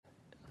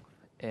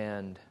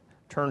and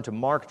turn to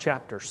Mark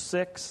chapter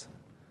 6.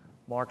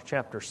 Mark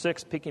chapter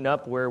 6, picking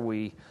up where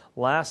we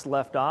last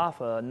left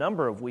off a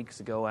number of weeks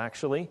ago,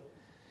 actually.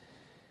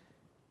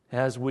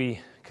 As we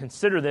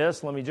consider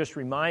this, let me just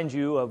remind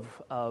you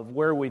of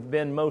where we've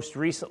been most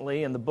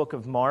recently in the book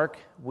of Mark.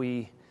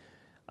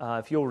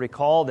 If you'll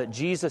recall that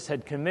Jesus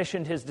had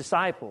commissioned His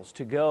disciples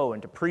to go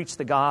and to preach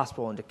the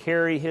gospel and to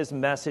carry His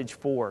message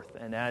forth.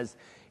 And as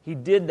He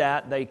did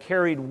that, they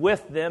carried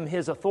with them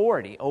His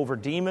authority over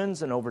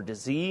demons and over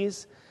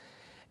disease.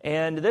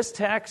 And this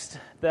text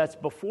that's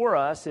before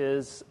us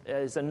is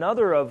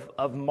another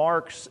of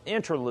Mark's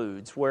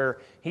interludes, where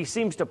he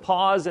seems to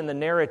pause in the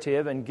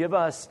narrative and give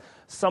us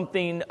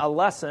a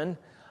lesson.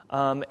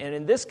 And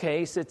in this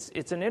case,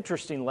 it's an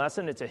interesting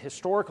lesson. It's a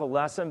historical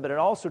lesson, but it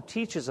also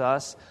teaches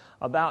us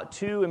about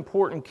two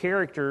important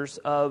characters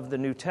of the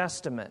New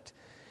Testament.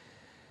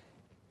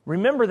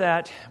 Remember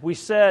that we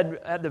said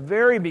at the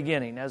very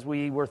beginning, as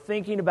we were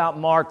thinking about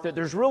Mark, that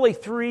there's really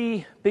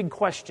three big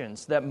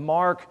questions that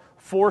Mark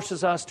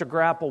forces us to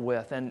grapple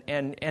with,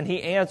 and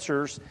he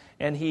answers,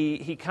 and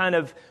he kind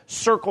of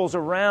circles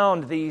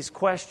around these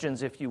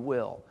questions, if you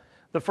will.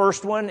 The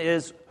first one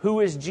is, who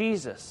is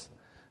Jesus?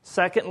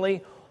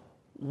 Secondly,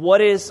 what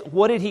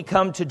did He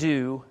come to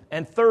do?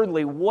 And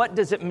thirdly, what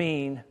does it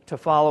mean to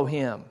follow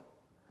Him?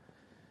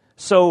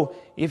 So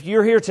if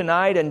you're here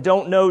tonight and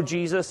don't know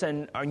Jesus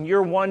and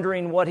you're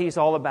wondering what He's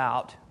all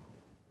about,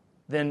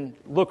 then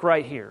look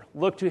right here.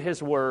 Look to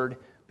His Word,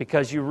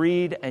 because you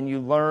read and you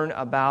learn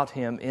about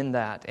Him in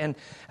that. And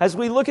as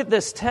we look at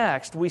this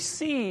text, we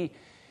see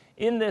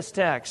in this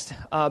text,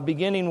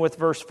 beginning with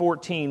verse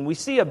 14, we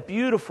see a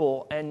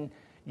beautiful and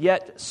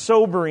yet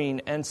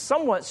sobering and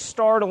somewhat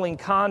startling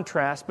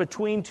contrast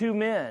between two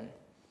men.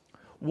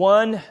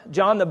 One,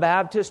 John the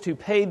Baptist, who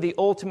paid the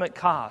ultimate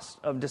cost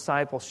of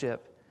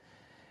discipleship,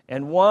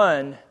 and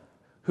one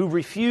who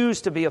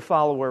refused to be a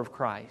follower of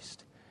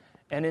Christ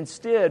and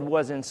instead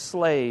was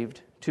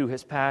enslaved to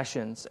his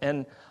passions.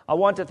 And I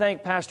want to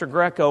thank Pastor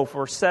Greco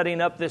for setting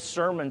up this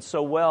sermon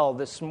so well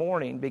this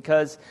morning,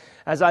 because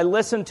as I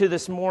listened to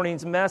this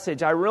morning's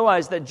message, I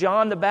realized that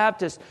John the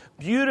Baptist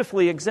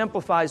beautifully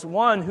exemplifies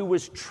one who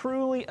was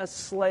truly a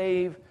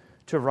slave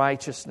to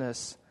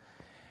righteousness.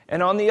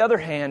 And on the other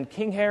hand,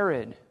 King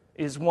Herod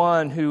is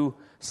one who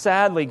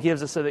sadly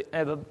gives us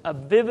a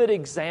vivid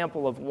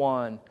example of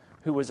one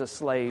who was a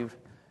slave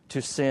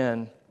to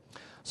sin.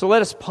 So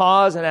let us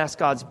pause and ask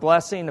God's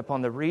blessing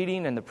upon the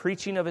reading and the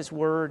preaching of His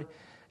Word,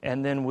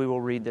 and then we will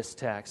read this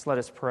text. Let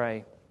us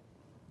pray.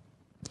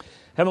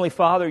 Heavenly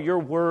Father, Your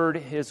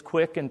Word is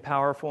quick and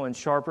powerful and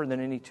sharper than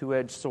any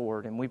two-edged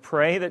sword, and we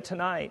pray that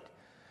tonight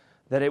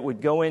that it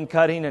would go in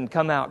cutting and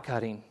come out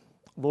cutting.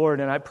 Lord,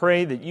 and I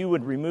pray that You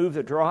would remove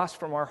the dross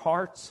from our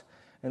hearts,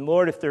 and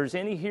Lord, if there's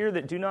any here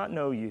that do not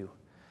know You,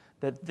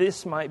 that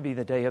this might be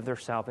the day of their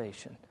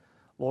salvation.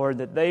 Lord,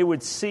 that they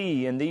would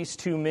see in these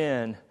two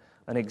men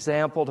an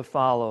example to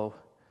follow,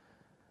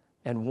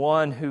 and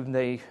one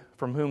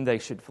from whom they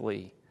should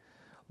flee.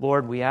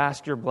 Lord, we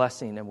ask Your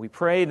blessing, and we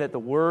pray that the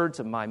words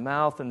of my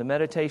mouth and the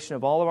meditation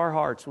of all of our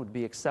hearts would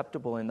be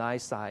acceptable in Thy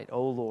sight,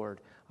 O Lord,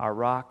 our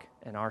rock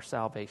and our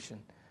salvation.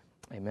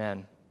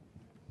 Amen.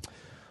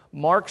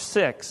 Mark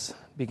 6,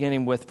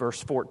 beginning with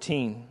verse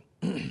 14.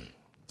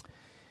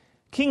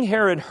 King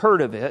Herod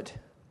heard of it,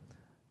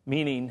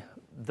 meaning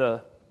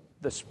the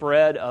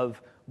spread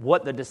of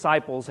what the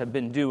disciples have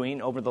been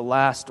doing over the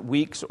last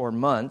weeks or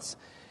months.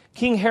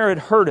 King Herod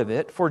heard of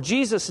it, for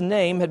Jesus'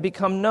 name had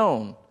become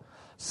known.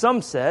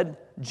 Some said,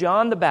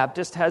 John the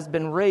Baptist has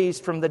been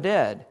raised from the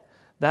dead.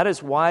 That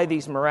is why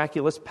these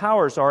miraculous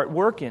powers are at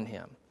work in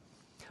him.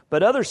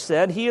 But others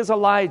said, he is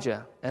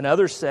Elijah, and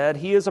others said,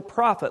 he is a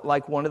prophet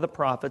like one of the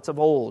prophets of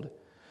old.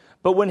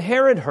 But when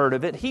Herod heard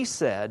of it, he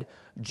said,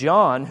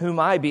 John, whom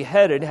I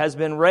beheaded, has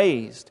been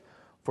raised.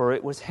 For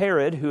it was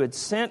Herod who had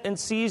sent and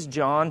seized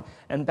John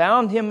and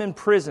bound him in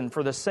prison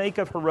for the sake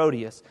of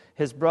Herodias,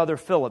 his brother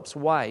Philip's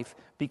wife,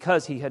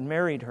 because he had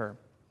married her.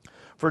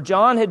 For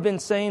John had been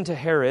saying to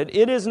Herod,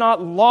 it is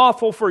not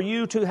lawful for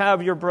you to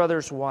have your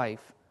brother's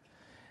wife.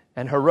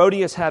 And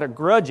Herodias had a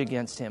grudge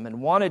against him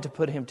and wanted to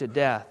put him to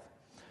death.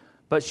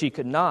 But she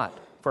could not,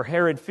 for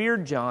Herod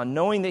feared John,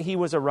 knowing that he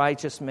was a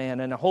righteous man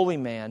and a holy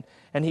man,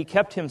 and he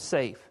kept him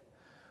safe.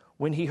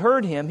 When he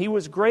heard him, he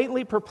was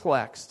greatly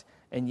perplexed,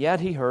 and yet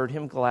he heard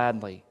him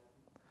gladly.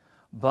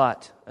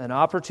 But an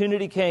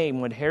opportunity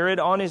came when Herod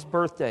on his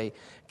birthday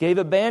gave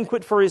a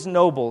banquet for his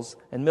nobles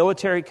and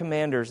military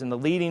commanders and the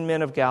leading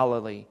men of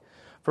Galilee.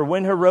 For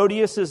when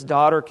Herodias'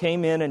 daughter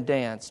came in and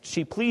danced,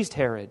 she pleased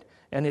Herod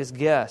and his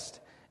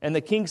guest. And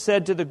the king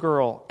said to the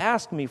girl,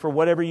 ask me for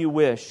whatever you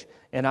wish,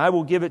 and I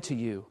will give it to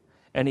you.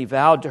 And he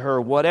vowed to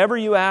her, whatever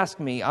you ask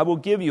me, I will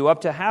give you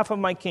up to half of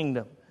my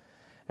kingdom.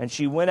 And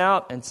she went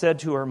out and said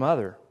to her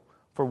mother,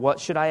 for what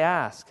should I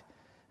ask?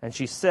 And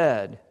she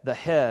said, the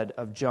head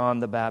of John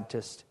the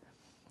Baptist.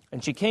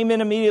 And she came in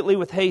immediately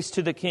with haste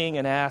to the king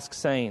and asked,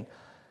 saying,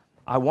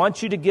 I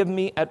want you to give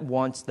me at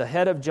once the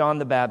head of John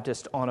the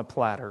Baptist on a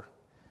platter.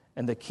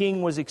 And the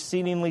king was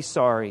exceedingly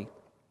sorry.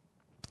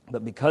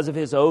 But because of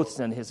his oaths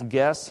and his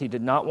guests, he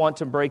did not want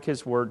to break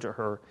his word to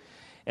her.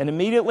 And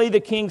immediately the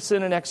king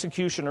sent an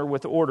executioner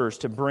with orders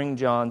to bring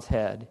John's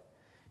head.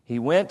 He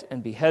went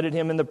and beheaded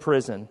him in the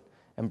prison,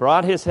 and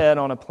brought his head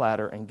on a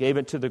platter and gave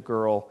it to the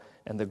girl,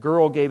 and the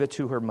girl gave it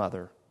to her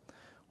mother.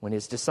 When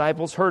his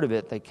disciples heard of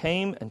it, they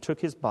came and took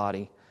his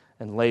body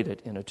and laid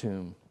it in a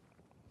tomb.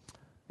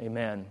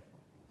 Amen.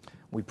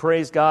 We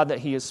praise God that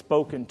he has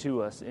spoken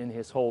to us in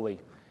his holy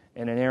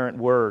and inerrant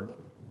word.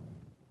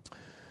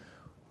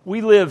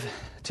 We live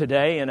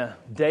today in a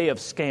day of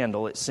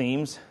scandal, it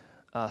seems.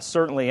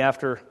 Certainly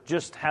after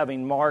just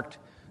having marked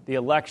the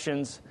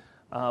elections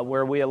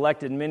where we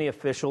elected many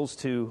officials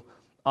to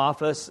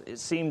office, it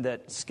seemed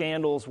that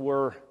scandals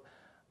were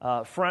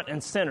front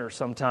and center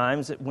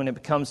sometimes when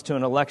it comes to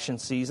an election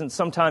season.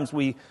 Sometimes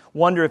we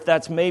wonder if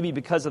that's maybe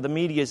because of the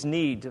media's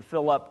need to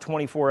fill up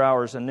 24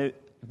 hours a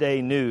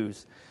day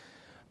news.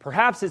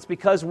 Perhaps it's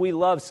because we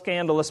love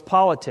scandalous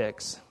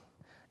politics.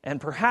 And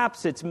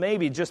perhaps it's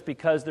maybe just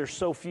because there's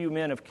so few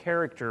men of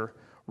character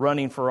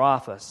running for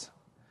office.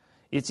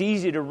 It's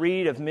easy to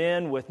read of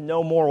men with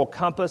no moral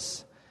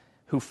compass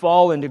who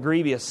fall into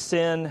grievous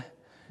sin.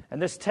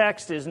 And this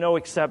text is no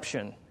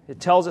exception. It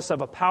tells us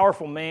of a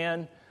powerful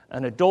man,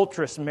 an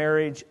adulterous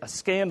marriage, a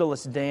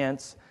scandalous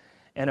dance,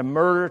 and a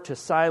murder to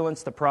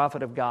silence the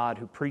prophet of God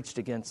who preached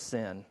against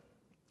sin.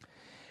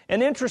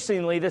 And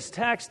interestingly, this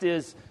text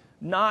is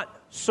not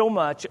so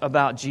much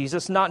about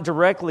Jesus, not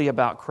directly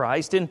about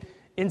Christ, and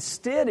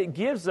instead it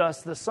gives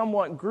us the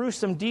somewhat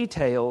gruesome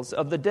details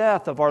of the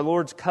death of our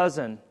Lord's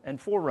cousin and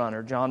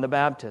forerunner, John the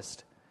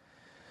Baptist.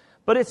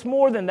 But it's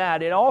more than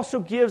that. It also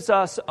gives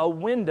us a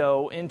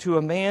window into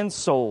a man's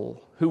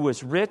soul who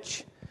was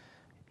rich,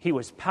 he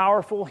was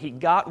powerful, he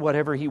got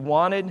whatever he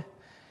wanted,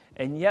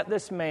 and yet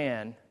this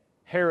man,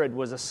 Herod,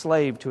 was a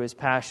slave to his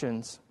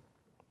passions.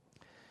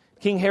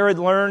 King Herod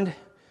learned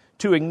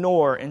to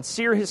ignore and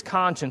sear his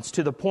conscience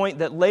to the point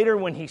that later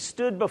when he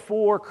stood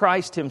before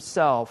Christ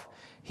himself,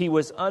 he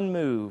was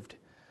unmoved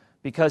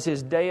because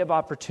his day of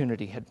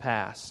opportunity had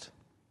passed.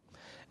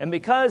 And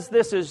because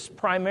this is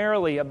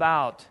primarily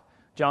about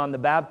John the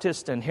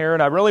Baptist and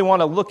Herod, I really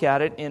want to look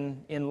at it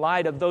in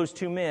light of those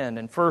two men.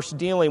 And first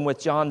dealing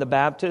with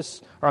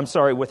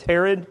with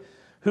Herod,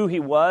 who he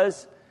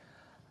was,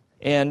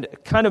 and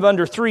kind of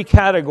under three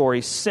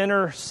categories: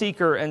 sinner,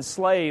 seeker, and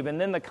slave.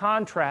 And then the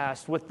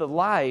contrast with the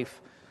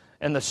life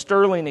and the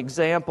sterling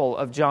example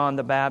of John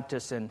the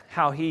Baptist and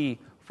how he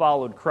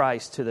followed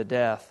Christ to the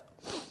death.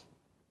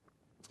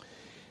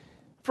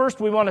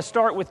 First, we want to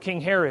start with King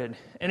Herod.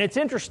 And it's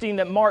interesting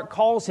that Mark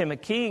calls him a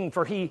king,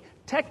 for he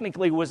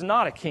technically was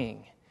not a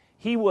king.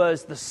 He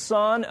was the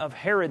son of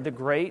Herod the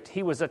Great.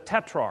 He was a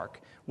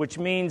tetrarch, which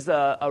means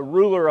a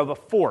ruler of a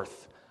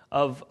fourth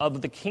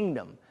of the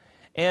kingdom.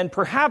 And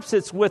perhaps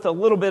it's with a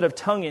little bit of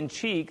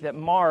tongue-in-cheek that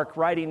Mark,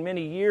 writing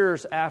many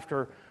years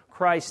after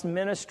Christ's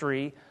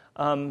ministry,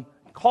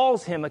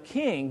 calls him a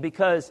king,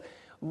 because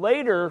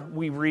later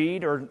we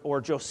read,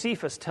 or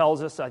Josephus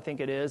tells us, I think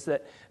it is,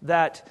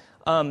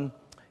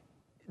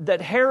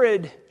 that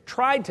Herod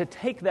tried to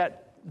take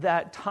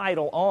that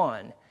title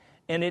on,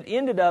 and it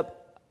ended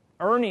up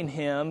earning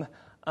him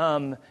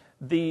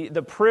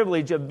the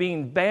privilege of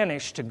being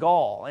banished to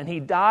Gaul. And he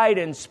died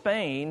in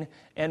Spain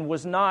and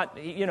was not,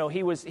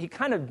 he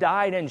kind of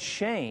died in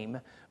shame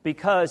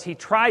because he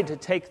tried to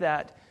take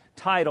that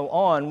title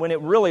on when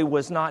it really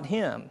was not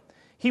him.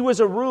 He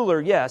was a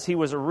ruler, yes, he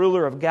was a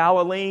ruler of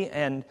Galilee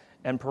and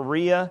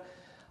Perea.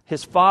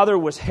 His father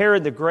was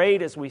Herod the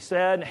Great, as we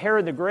said.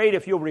 Herod the Great,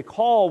 if you'll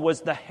recall,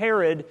 was the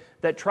Herod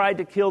that tried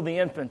to kill the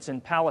infants in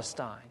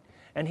Palestine.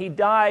 And he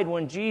died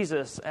when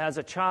Jesus, as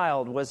a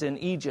child, was in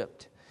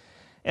Egypt.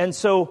 And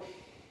so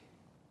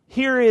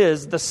here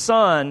is the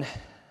son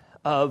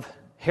of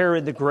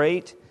Herod the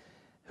Great,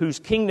 whose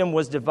kingdom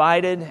was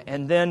divided,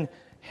 and then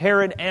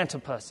Herod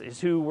Antipas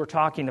is who we're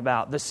talking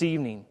about this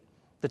evening,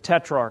 the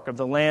tetrarch of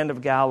the land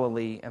of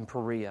Galilee and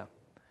Perea.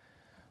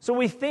 So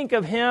we think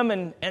of him,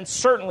 and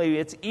certainly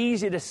it's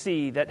easy to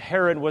see that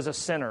Herod was a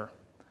sinner.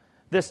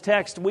 This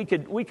text, we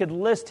could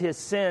list his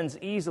sins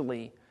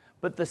easily,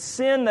 but the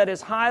sin that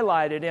is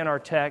highlighted in our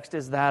text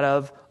is that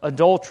of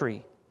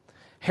adultery.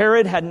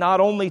 Herod had not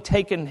only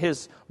taken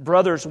his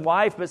brother's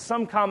wife, but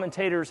some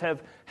commentators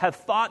have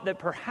thought that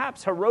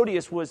perhaps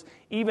Herodias was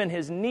even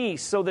his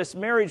niece, so this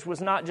marriage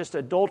was not just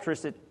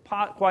adulterous, it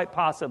quite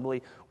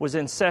possibly was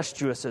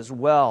incestuous as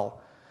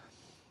well.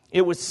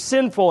 It was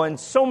sinful in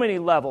so many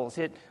levels.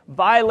 It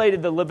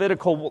violated the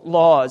Levitical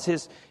laws.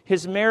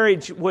 His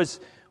marriage was,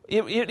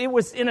 it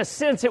was, in a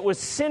sense, it was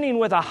sinning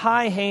with a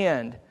high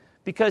hand,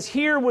 because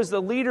here was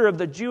the leader of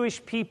the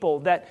Jewish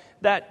people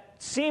that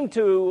seemed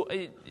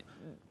to,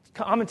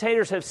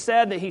 commentators have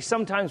said that he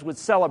sometimes would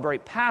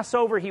celebrate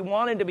Passover. He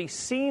wanted to be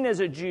seen as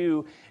a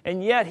Jew,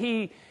 and yet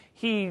he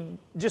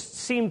just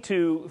seemed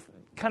to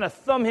kind of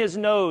thumb his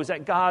nose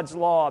at God's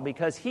law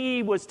because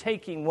he was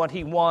taking what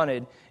he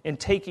wanted in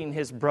taking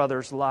his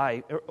brother's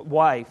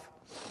wife.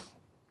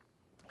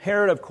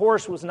 Herod, of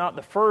course, was not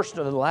the first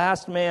or the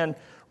last man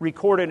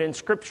recorded in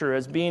Scripture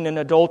as being an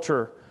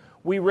adulterer.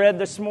 We read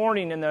this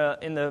morning in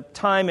the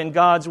time in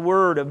God's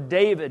Word of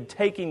David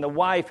taking the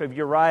wife of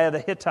Uriah the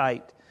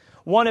Hittite,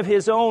 one of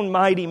his own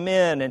mighty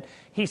men, and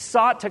he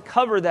sought to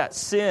cover that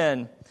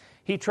sin.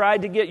 He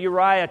tried to get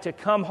Uriah to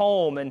come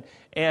home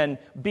and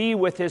be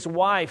with his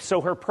wife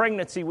so her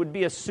pregnancy would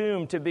be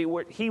assumed to be,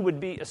 he would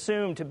be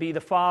assumed to be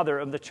the father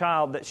of the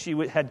child that she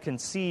had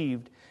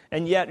conceived.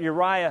 And yet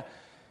Uriah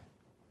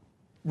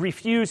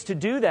refused to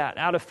do that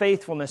out of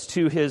faithfulness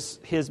to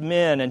his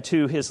men and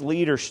to his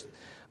leaders.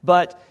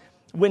 But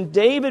when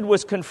David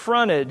was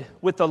confronted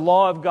with the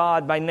law of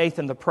God by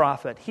Nathan the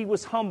prophet, he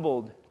was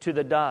humbled to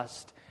the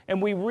dust.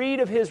 And we read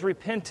of his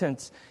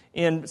repentance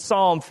in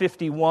Psalm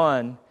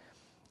 51.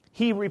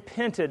 He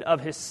repented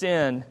of his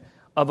sin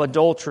of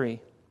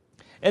adultery.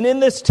 And in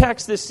this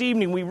text this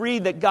evening, we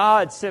read that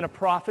God sent a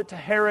prophet to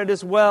Herod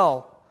as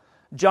well.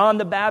 John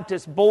the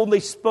Baptist boldly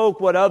spoke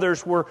what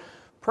others were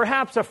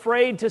perhaps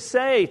afraid to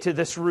say to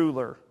this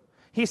ruler.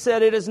 He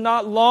said, "It is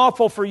not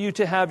lawful for you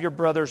to have your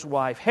brother's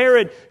wife.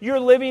 Herod, you're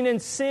living in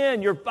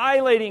sin. You're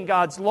violating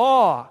God's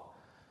law."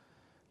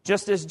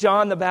 Just as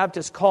John the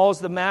Baptist calls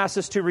the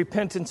masses to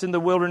repentance in the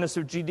wilderness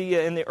of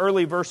Judea in the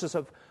early verses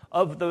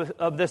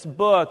of this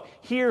book,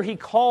 here he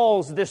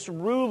calls this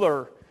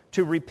ruler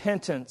to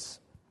repentance.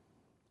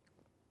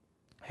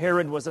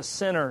 Herod was a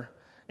sinner,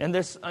 and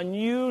this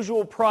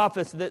unusual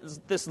prophet,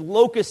 this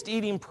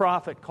locust-eating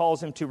prophet,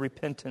 calls him to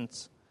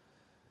repentance.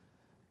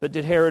 But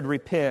did Herod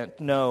repent?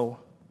 No.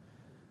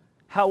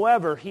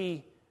 However,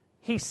 he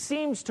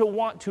seems to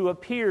want to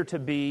appear to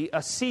be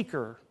a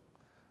seeker.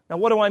 Now,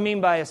 what do I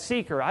mean by a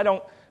seeker? I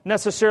don't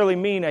necessarily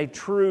mean a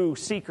true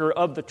seeker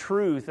of the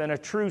truth and a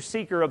true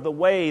seeker of the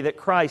way that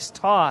Christ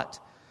taught.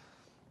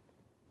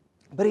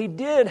 But he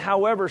did,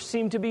 however,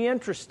 seem to be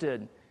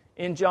interested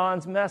in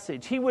John's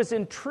message. He was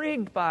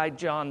intrigued by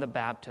John the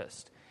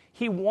Baptist.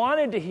 He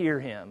wanted to hear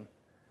him,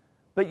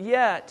 but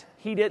yet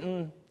he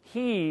didn't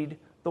heed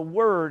the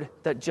word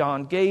that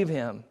John gave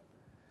him.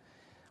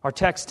 Our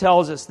text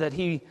tells us that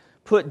he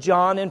put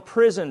John in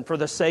prison for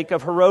the sake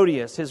of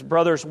Herodias, his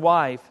brother's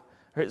wife,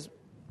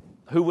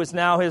 who was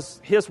now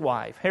his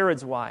wife,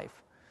 Herod's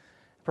wife.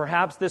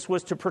 Perhaps this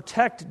was to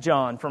protect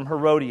John from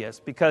Herodias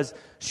because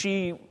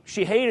she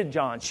hated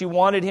John. She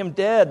wanted him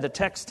dead, the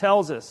text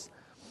tells us.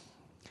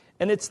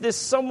 And it's this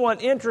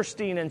somewhat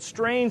interesting and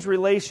strange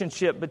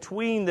relationship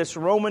between this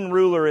Roman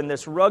ruler and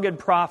this rugged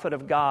prophet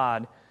of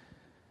God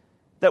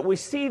that we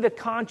see the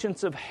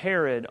conscience of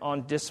Herod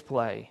on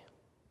display.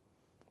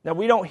 Now,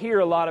 we don't hear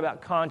a lot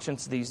about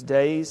conscience these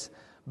days,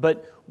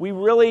 but we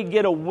really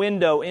get a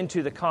window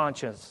into the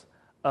conscience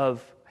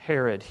of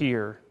Herod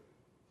here.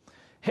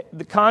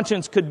 The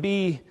conscience could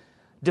be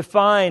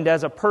defined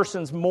as a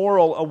person's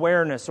moral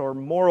awareness or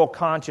moral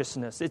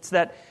consciousness. It's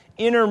that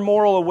inner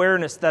moral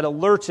awareness that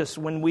alerts us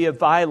when we have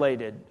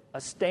violated a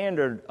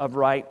standard of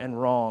right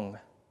and wrong.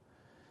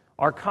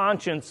 Our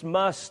conscience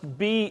must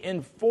be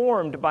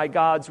informed by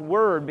God's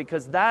Word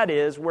because that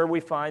is where we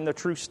find the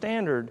true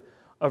standard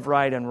of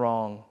right and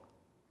wrong.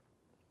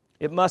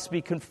 It must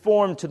be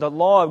conformed to the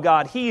law of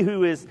God, He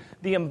who is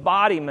the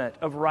embodiment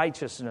of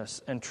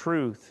righteousness and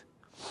truth.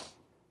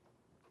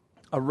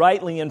 A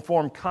rightly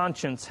informed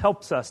conscience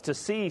helps us to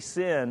see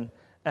sin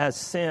as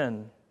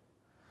sin.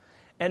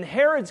 And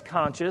Herod's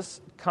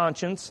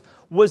conscience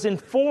was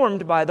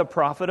informed by the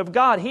prophet of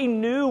God. He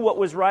knew what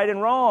was right and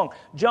wrong.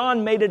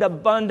 John made it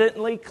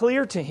abundantly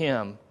clear to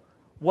him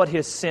what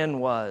his sin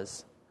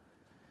was.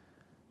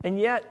 And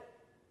yet,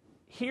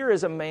 here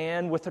is a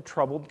man with a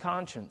troubled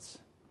conscience.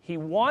 He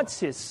wants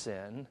his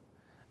sin,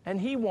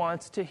 and he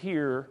wants to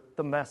hear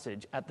the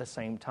message at the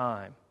same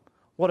time.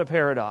 What a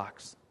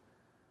paradox.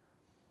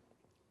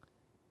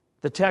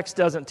 The text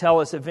doesn't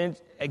tell us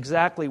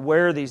exactly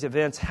where these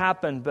events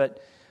happened,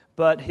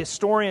 but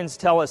historians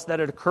tell us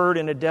that it occurred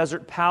in a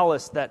desert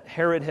palace that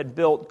Herod had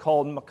built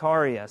called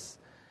Macarius.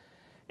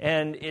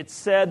 And it's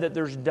said that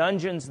there's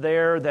dungeons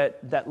there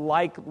that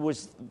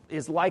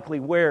is likely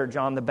where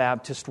John the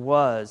Baptist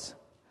was.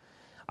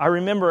 I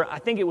remember, I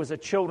think it was a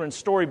children's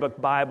storybook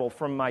Bible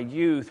from my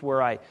youth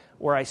where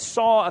I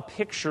saw a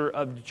picture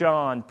of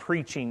John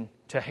preaching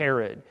to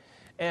Herod.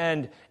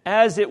 And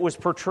as it was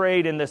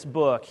portrayed in this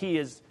book, he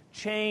is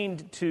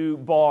chained to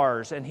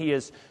bars, and he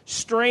is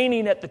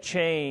straining at the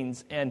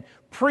chains and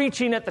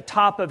preaching at the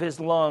top of his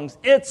lungs,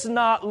 "It's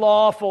not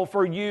lawful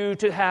for you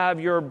to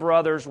have your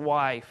brother's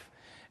wife."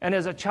 And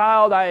as a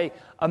child, I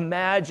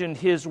imagined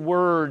his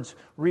words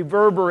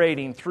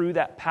reverberating through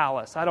that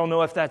palace. I don't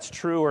know if that's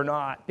true or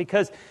not,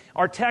 because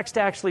our text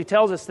actually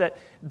tells us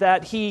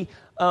that he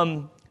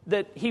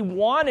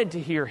wanted to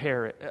hear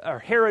Herod, or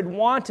Herod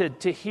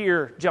wanted to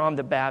hear John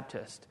the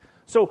Baptist.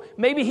 So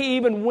maybe he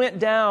even went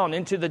down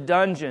into the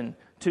dungeon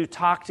to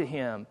talk to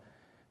him.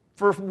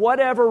 For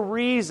whatever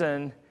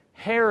reason,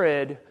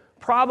 Herod,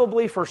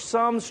 probably for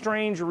some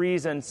strange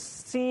reason,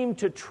 seemed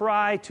to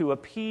try to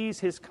appease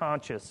his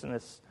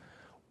consciousness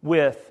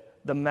with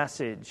the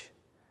message.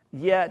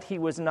 Yet he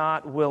was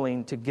not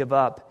willing to give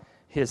up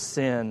his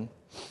sin.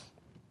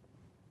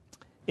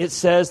 It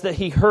says that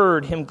he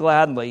heard him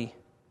gladly.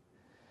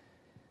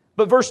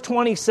 But verse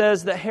 20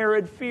 says that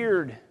Herod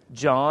feared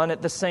John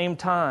at the same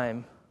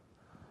time.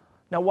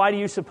 Now, why do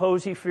you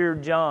suppose he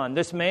feared John?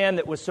 This man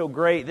that was so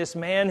great, this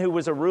man who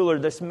was a ruler,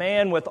 this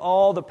man with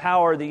all the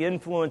power, the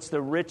influence,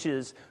 the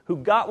riches, who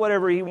got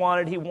whatever he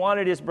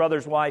wanted his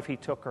brother's wife, he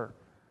took her.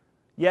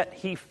 Yet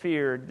he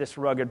feared this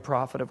rugged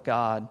prophet of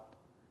God.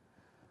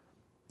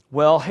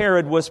 Well,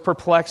 Herod was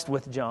perplexed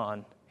with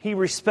John. He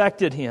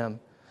respected him.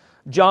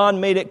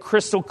 John made it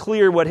crystal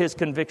clear what his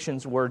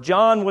convictions were.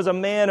 John was a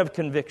man of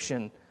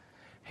conviction.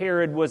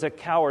 Herod was a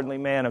cowardly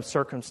man of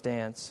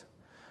circumstance.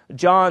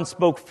 John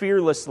spoke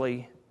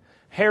fearlessly.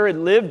 Herod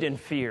lived in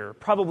fear,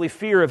 probably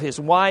fear of his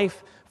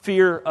wife,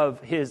 fear of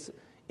his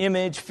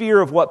image,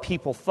 fear of what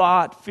people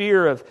thought,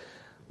 fear of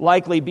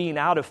likely being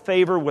out of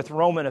favor with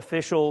Roman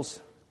officials.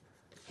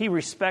 He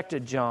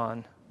respected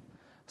John.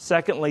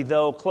 Secondly,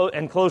 though,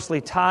 and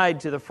closely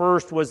tied to the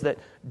first, was that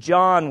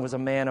John was a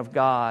man of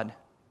God.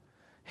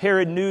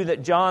 Herod knew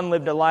that John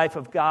lived a life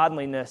of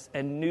godliness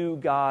and knew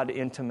God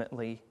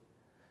intimately.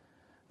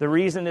 The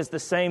reason is the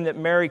same that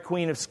Mary,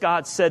 Queen of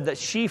Scots, said that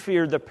she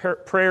feared the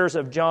prayers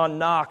of John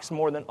Knox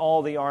more than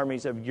all the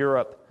armies of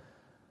Europe,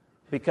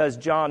 because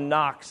John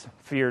Knox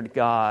feared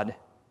God.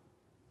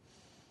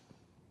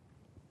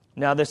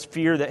 Now, this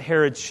fear that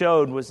Herod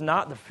showed was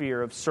not the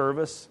fear of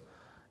service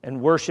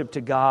and worship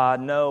to God.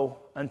 No,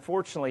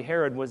 unfortunately,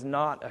 Herod was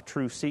not a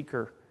true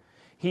seeker.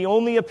 He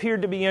only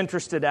appeared to be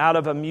interested out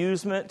of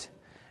amusement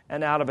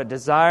and out of a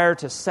desire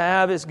to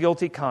salve his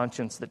guilty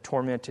conscience that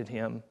tormented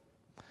him.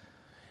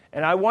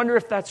 And I wonder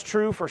if that's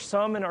true for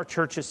some in our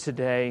churches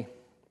today.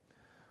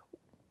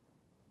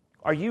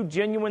 Are you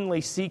genuinely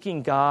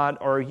seeking God,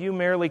 or are you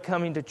merely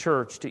coming to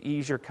church to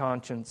ease your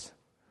conscience,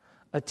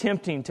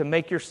 attempting to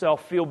make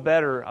yourself feel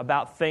better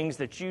about things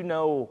that you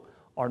know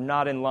are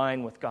not in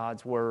line with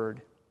God's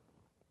Word?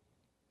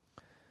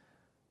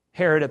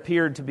 Herod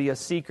appeared to be a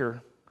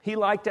seeker. He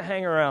liked to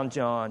hang around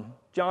John.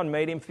 John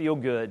made him feel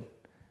good,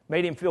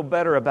 made him feel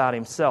better about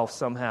himself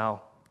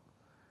somehow.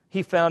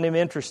 He found him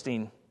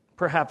interesting,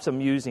 perhaps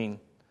amusing.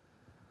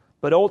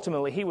 But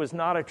ultimately, he was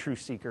not a true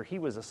seeker. He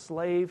was a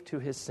slave to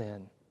his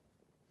sin.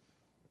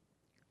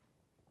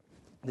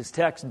 This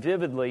text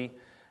vividly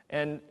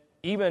and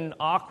even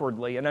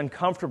awkwardly and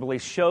uncomfortably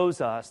shows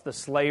us the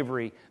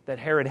slavery that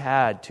Herod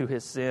had to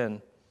his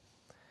sin.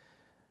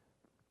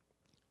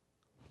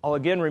 I'll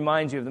again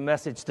remind you of the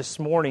message this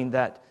morning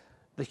that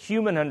the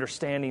human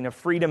understanding of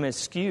freedom is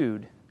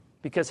skewed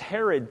because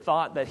Herod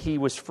thought that he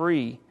was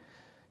free.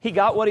 He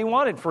got what he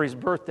wanted for his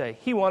birthday.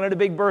 He wanted a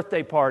big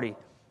birthday party,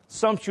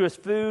 sumptuous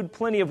food,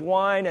 plenty of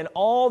wine, and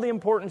all the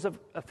important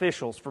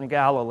officials from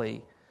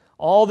Galilee.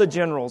 All the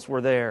generals were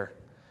there.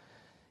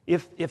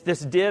 If this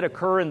did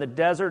occur in the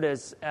desert,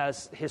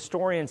 as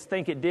historians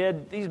think it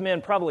did, these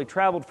men probably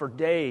traveled for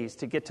days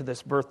to get to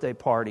this birthday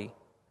party.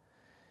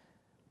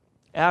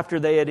 After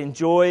they had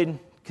enjoyed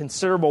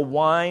considerable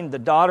wine, the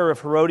daughter of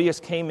Herodias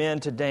came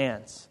in to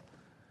dance.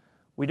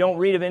 We don't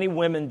read of any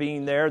women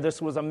being there. This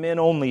was a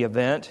men-only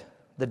event.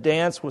 The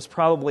dance was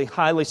probably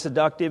highly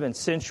seductive and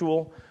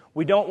sensual.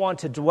 We don't want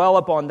to dwell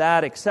upon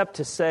that except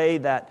to say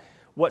that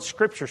what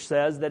Scripture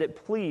says, that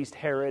it pleased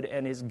Herod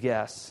and his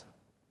guests.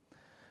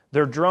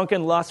 Their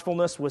drunken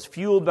lustfulness was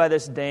fueled by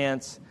this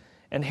dance,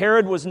 and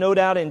Herod was no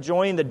doubt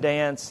enjoying the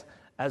dance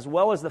as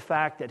well as the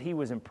fact that he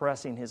was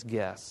impressing his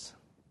guests.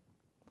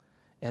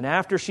 And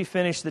after she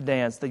finished the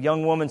dance, the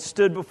young woman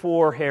stood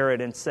before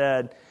Herod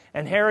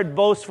and Herod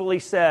boastfully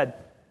said,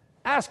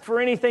 "Ask for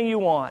anything you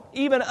want,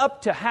 even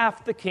up to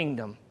half the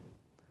kingdom."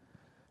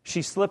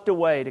 She slipped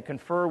away to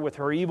confer with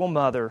her evil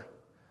mother,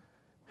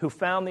 who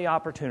found the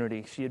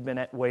opportunity she had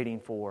been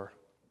waiting for,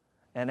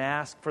 and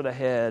asked for the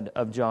head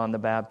of John the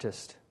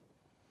Baptist.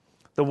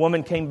 The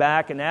woman came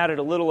back and added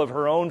a little of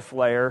her own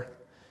flair,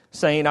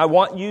 saying, "I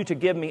want you to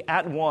give me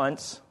at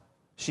once,"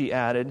 she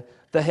added,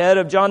 "the head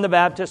of John the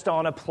Baptist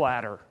on a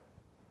platter."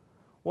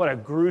 What a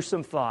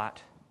gruesome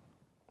thought.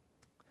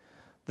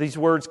 These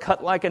words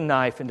cut like a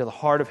knife into the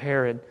heart of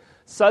Herod.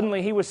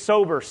 Suddenly he was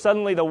sober.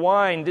 Suddenly the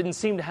wine didn't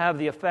seem to have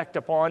the effect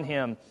upon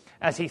him.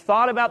 As he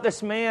thought about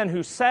this man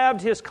who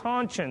salved his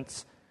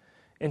conscience,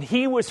 and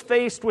he was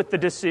faced with the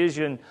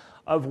decision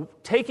of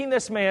taking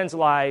this man's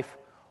life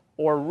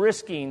or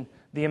risking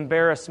the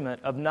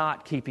embarrassment of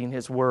not keeping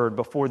his word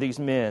before these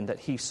men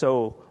that he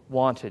so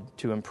wanted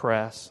to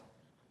impress.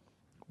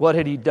 What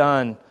had he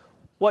done?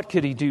 What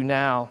could he do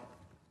now?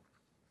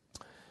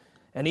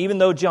 And even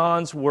though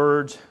John's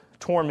words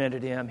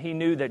tormented him, he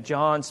knew that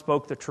John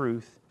spoke the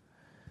truth.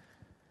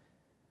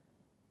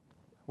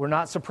 We're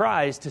not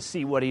surprised to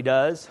see what he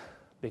does,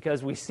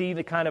 because we see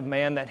the kind of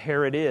man that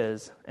Herod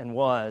is and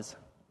was.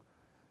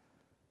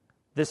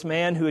 This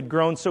man who had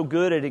grown so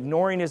good at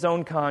ignoring his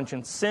own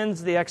conscience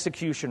sends the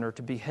executioner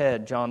to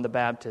behead John the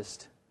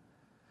Baptist.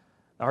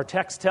 Our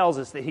text tells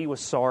us that he was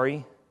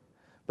sorry,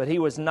 but he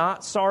was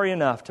not sorry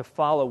enough to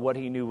follow what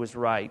he knew was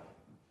right.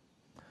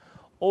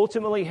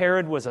 Ultimately,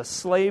 Herod was a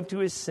slave to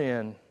his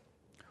sin.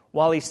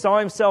 While he saw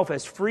himself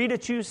as free to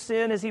choose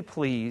sin as he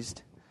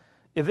pleased,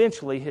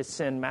 eventually his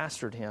sin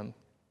mastered him.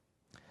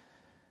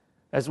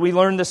 As we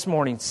learned this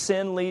morning,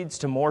 sin leads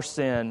to more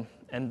sin,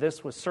 and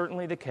this was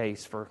certainly the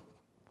case for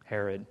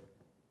Herod.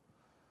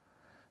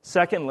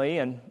 Secondly,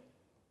 and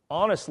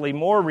honestly,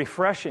 more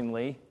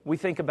refreshingly, we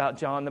think about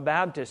John the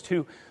Baptist,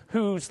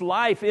 whose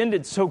life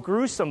ended so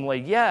gruesomely,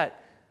 yet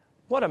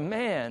what a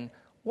man,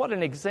 what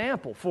an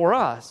example for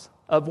us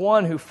of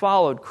one who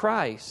followed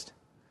Christ.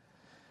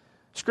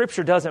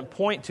 Scripture doesn't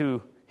point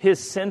to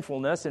his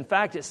sinfulness. In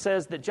fact, it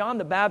says that John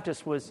the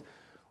Baptist was,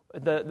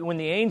 when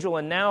the angel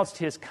announced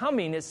his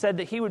coming, it said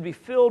that he would be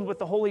filled with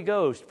the Holy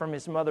Ghost from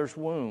his mother's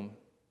womb.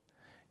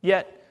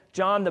 Yet,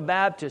 John the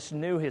Baptist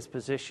knew his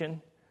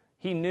position.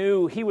 He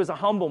knew he was a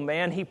humble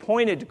man. He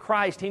pointed to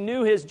Christ. He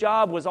knew his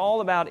job was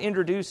all about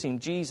introducing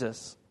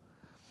Jesus.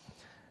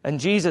 And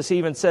Jesus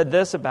even said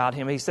this about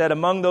him. He said,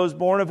 "Among those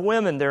born of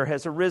women, there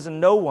has arisen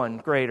no one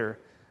greater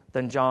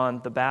than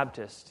John the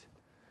Baptist."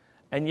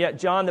 And yet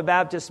John the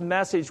Baptist's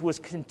message was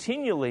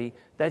continually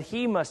that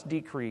he must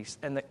decrease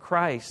and that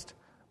Christ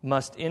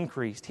must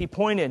increase. He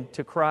pointed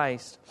to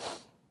Christ.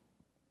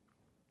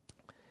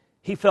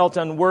 He felt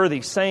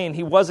unworthy, saying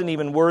he wasn't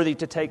even worthy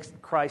to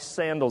take Christ's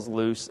sandals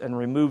loose and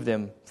remove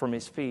them from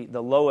his feet,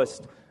 the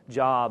lowest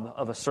job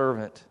of a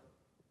servant.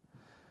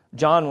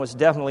 John was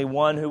definitely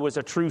one who was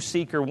a true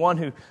seeker, one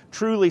who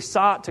truly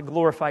sought to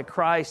glorify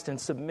Christ and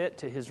submit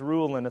to his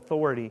rule and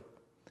authority.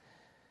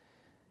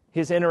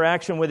 His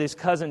interaction with his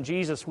cousin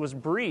Jesus was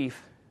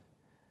brief,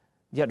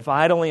 yet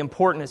vitally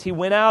important, as he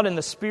went out in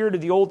the spirit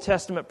of the Old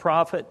Testament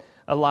prophet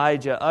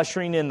Elijah,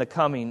 ushering in the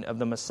coming of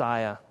the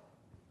Messiah.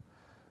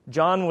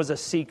 John was a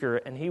seeker,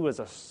 and he was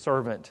a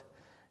servant,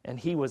 and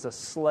he was a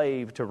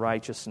slave to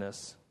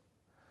righteousness.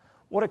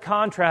 What a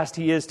contrast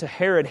he is to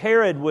Herod.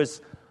 Herod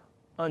was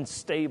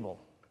unstable.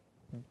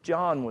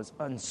 John was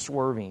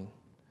unswerving.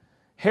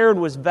 Herod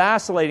was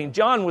vacillating.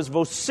 John was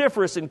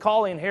vociferous in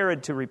calling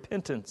Herod to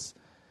repentance.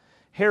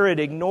 Herod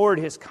ignored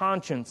his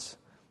conscience,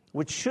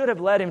 which should have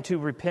led him to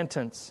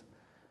repentance.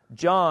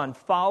 John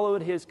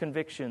followed his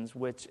convictions,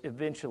 which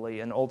eventually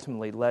and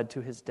ultimately led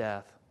to his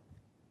death.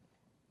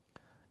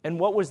 And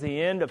what was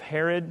the end of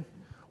Herod?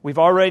 We've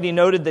already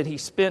noted that he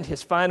spent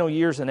his final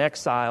years in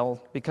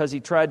exile because he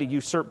tried to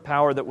usurp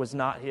power that was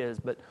not his.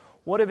 But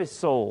what of his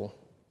soul?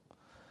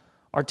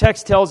 Our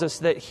text tells us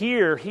that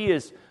here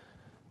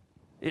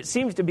it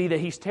seems to be that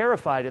he's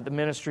terrified at the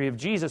ministry of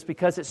Jesus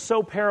because it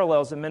so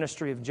parallels the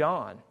ministry of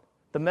John.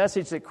 The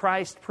message that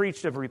Christ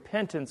preached of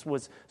repentance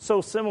was so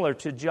similar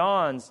to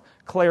John's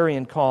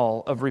clarion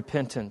call of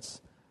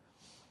repentance.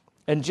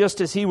 And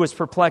just as he was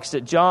perplexed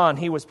at John,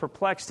 he was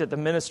perplexed at the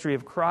ministry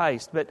of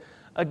Christ. But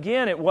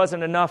again, it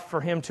wasn't enough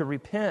for him to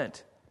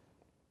repent.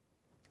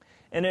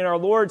 And in our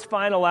Lord's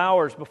final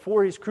hours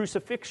before his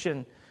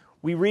crucifixion,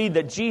 we read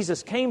that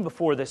Jesus came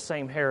before this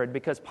same Herod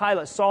because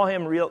Pilate saw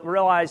him,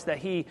 realized that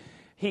he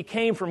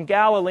came from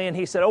Galilee, and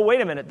he said, "Oh,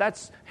 wait a minute,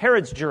 that's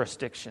Herod's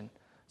jurisdiction."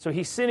 So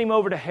he sent him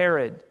over to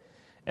Herod.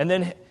 And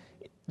then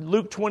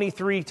Luke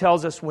 23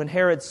 tells us when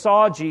Herod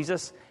saw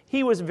Jesus,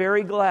 he was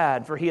very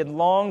glad, for he had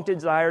long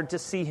desired to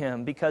see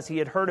him because he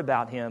had heard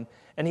about him,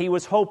 and he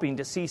was hoping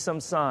to see some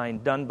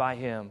sign done by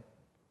him.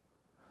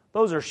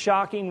 Those are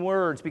shocking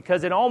words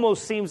because it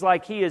almost seems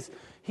like he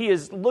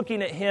is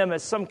looking at him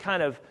as some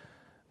kind of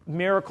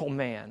miracle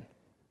man,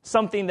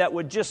 something that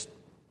would just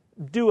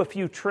do a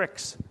few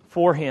tricks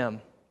for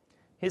him.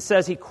 It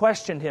says he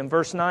questioned him.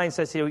 Verse 9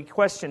 says he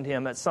questioned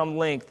him at some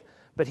length,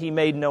 but he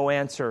made no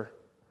answer.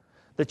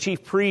 The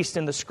chief priest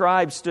and the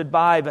scribes stood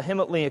by,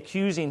 vehemently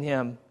accusing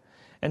him.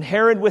 And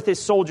Herod with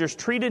his soldiers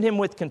treated him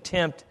with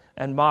contempt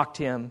and mocked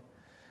him.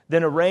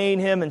 Then arraying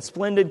him in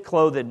splendid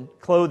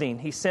clothing,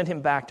 he sent him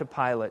back to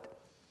Pilate.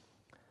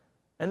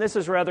 And this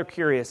is rather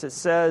curious. It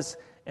says,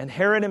 "And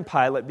Herod and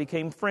Pilate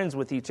became friends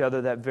with each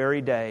other that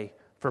very day,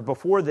 for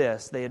before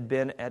this they had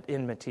been at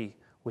enmity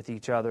with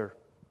each other."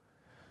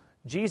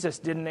 Jesus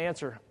didn't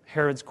answer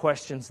Herod's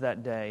questions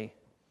that day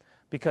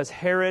because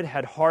Herod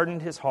had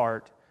hardened his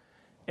heart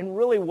and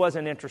really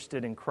wasn't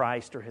interested in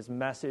Christ or his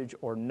message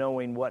or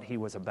knowing what he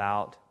was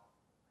about.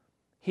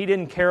 He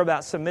didn't care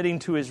about submitting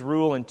to his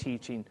rule and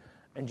teaching,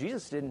 and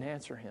Jesus didn't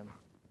answer him.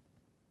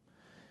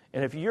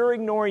 And if you're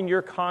ignoring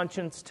your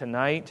conscience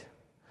tonight,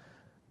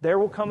 there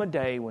will come a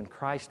day when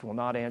Christ will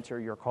not answer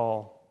your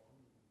call.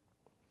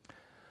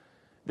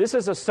 This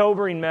is a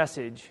sobering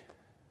message.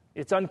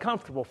 It's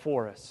uncomfortable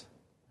for us.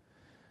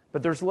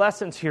 But there's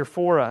lessons here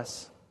for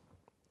us.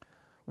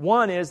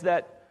 One is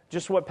that,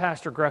 just what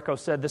Pastor Greco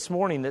said this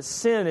morning, that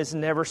sin is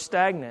never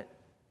stagnant.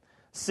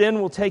 Sin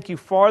will take you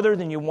farther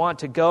than you want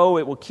to go.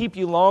 It will keep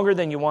you longer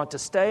than you want to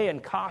stay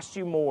and cost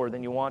you more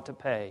than you want to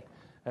pay,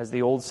 as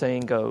the old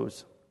saying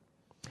goes.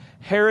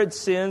 Herod's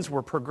sins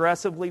were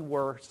progressively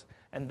worse,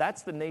 and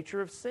that's the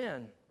nature of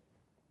sin.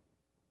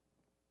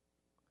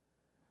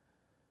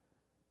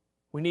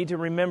 We need to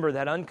remember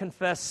that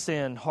unconfessed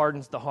sin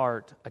hardens the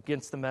heart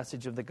against the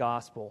message of the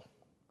gospel.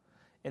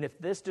 And if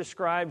this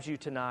describes you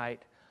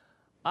tonight,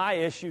 I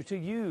issue to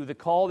you the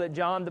call that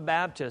John the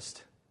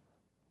Baptist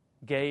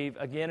gave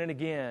again and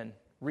again.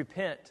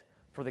 Repent,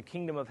 for the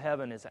kingdom of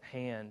heaven is at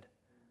hand.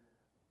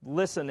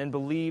 Listen and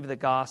believe the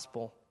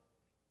gospel.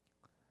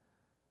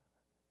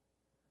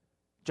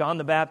 John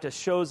the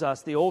Baptist shows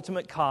us the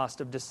ultimate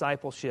cost of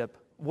discipleship.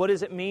 What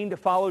does it mean to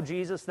follow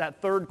Jesus?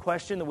 That third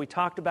question that we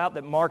talked about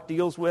that Mark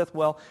deals with.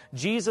 Well,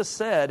 Jesus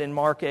said in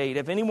Mark 8,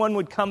 if anyone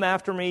would come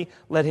after me,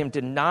 let him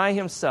deny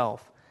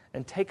himself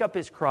and take up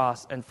his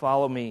cross and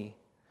follow me.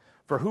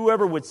 For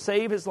whoever would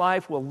save his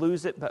life will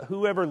lose it, but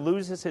whoever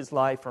loses his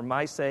life for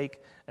my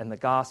sake and the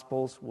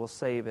gospel's will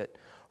save it.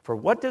 For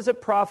what does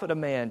it profit a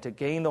man to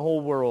gain the whole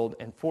world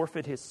and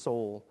forfeit his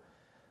soul?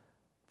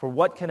 For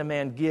what can a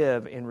man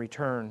give in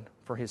return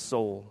for his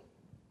soul?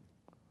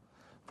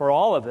 For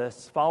all of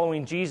us,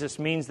 following Jesus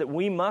means that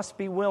we must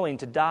be willing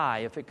to die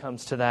if it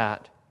comes to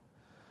that.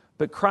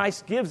 But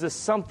Christ gives us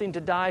something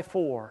to die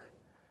for.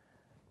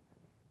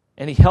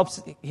 And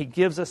He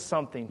gives us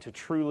something to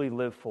truly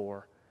live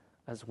for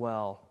as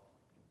well.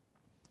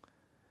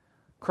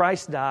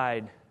 Christ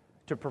died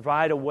to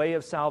provide a way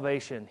of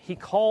salvation. He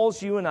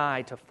calls you and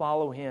I to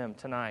follow Him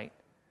tonight.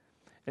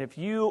 And if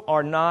you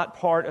are not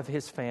part of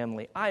His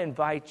family, I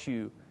invite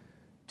you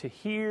to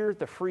hear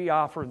the free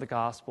offer of the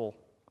gospel.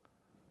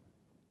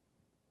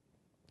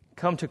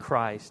 Come to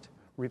Christ,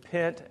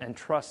 repent, and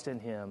trust in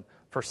Him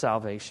for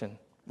salvation.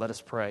 Let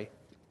us pray.